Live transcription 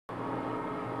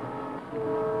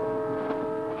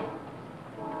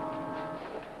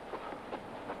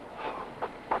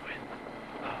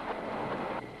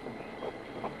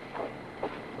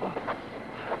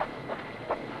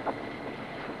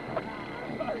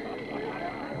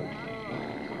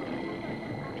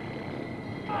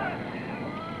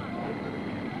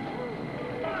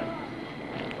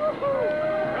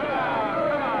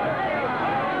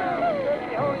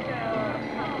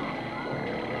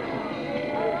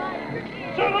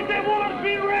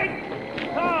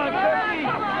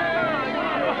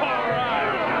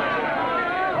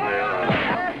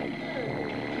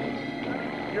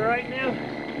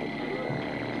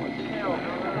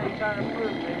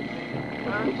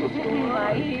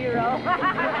My hero.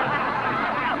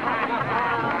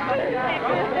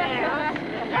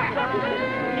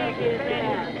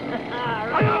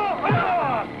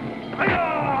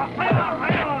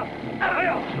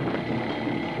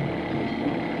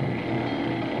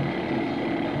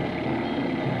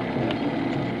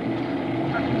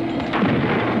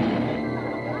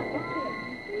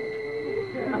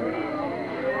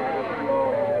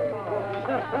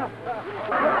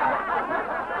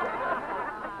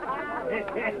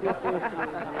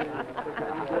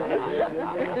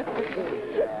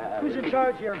 Who's in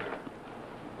charge here?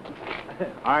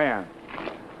 I am.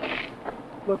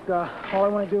 Look, all I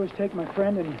want to do is take my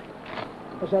friend and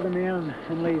this other man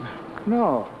and leave.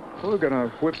 No, we're gonna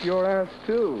whip your ass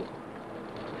too.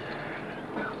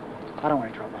 I don't want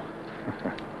any trouble.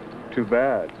 Too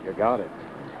bad. You got it.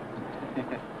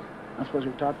 I suppose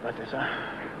we talked about this, huh?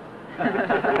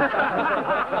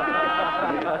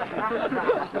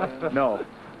 No.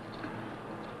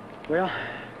 Well,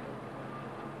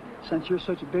 since you're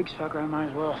such a big sucker, I might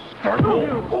as well.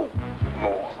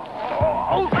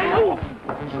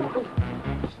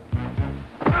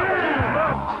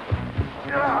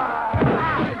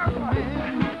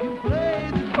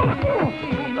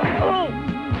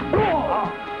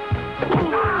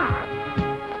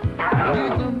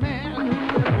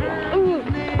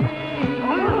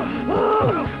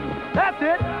 That's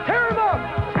it! Tear him up!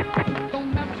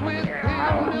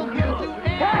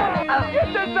 Get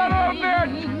this son of a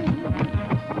bitch!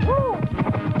 Woo!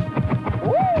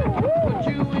 Woo! Put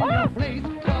you in your place,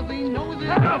 'cause he knows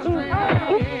it's straight.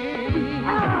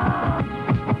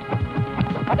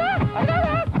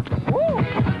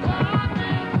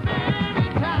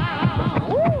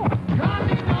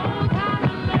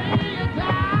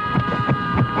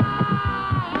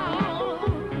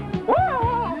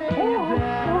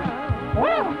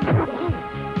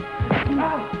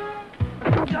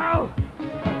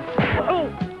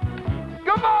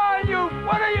 Come on, you!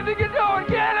 What do you think you're doing?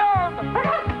 Get him!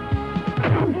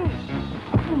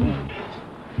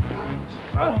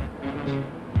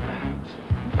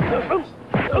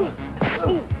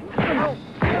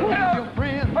 Your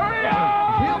friend. Hurry up!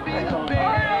 He'll be the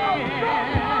best.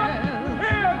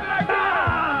 Here,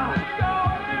 go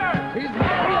here. He's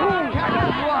kind of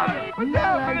blood. What's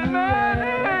happening, man?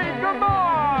 Hey, come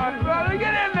on, brother,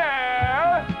 get in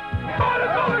there. Come on,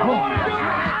 it's only one. Get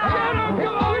him,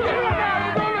 come on, get in there.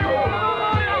 It's only one.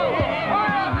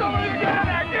 Hurry up, somebody get in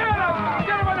there. Get him.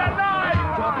 Get him with that knife.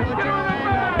 Get him with that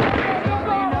bag. Come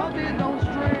on.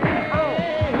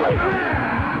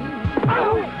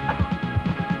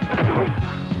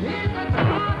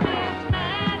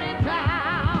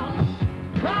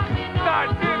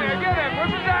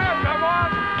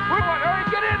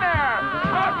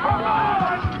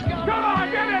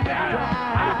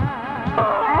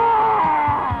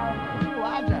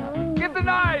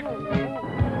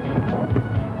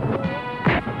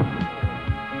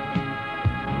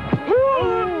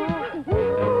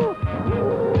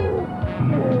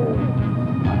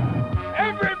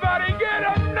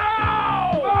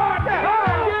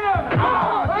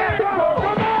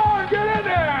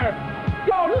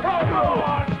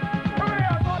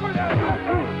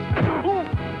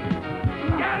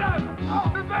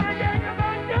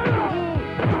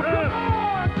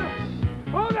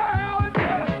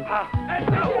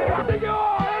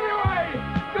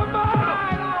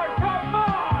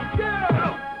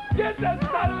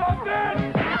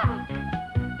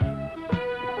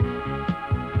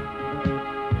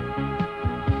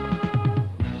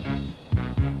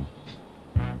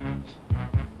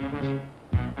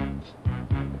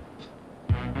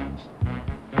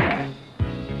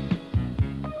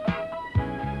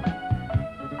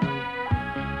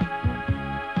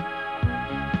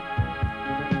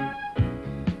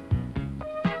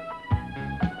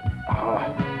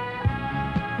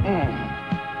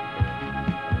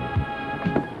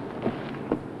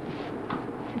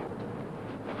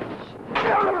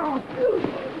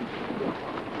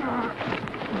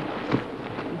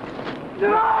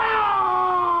 Next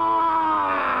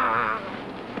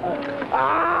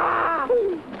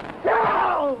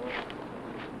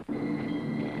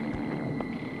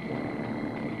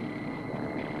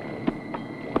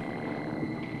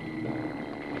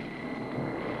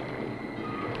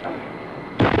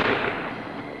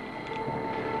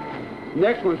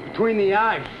one's between the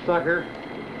eyes, sucker.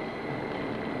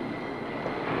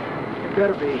 It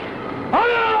better be.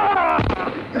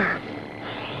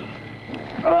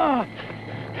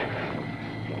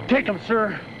 Take him,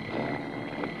 sir.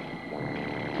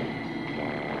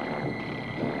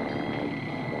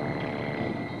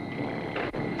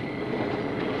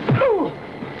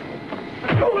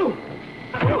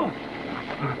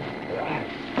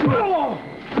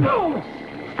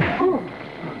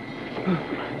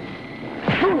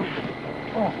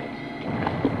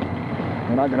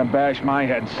 You're not gonna bash my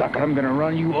head, sucker. I'm gonna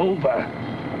run you over.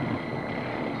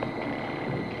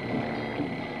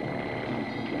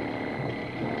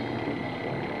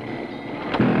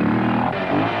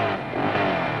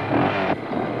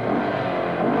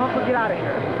 Get out of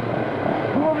here.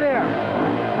 Go over there.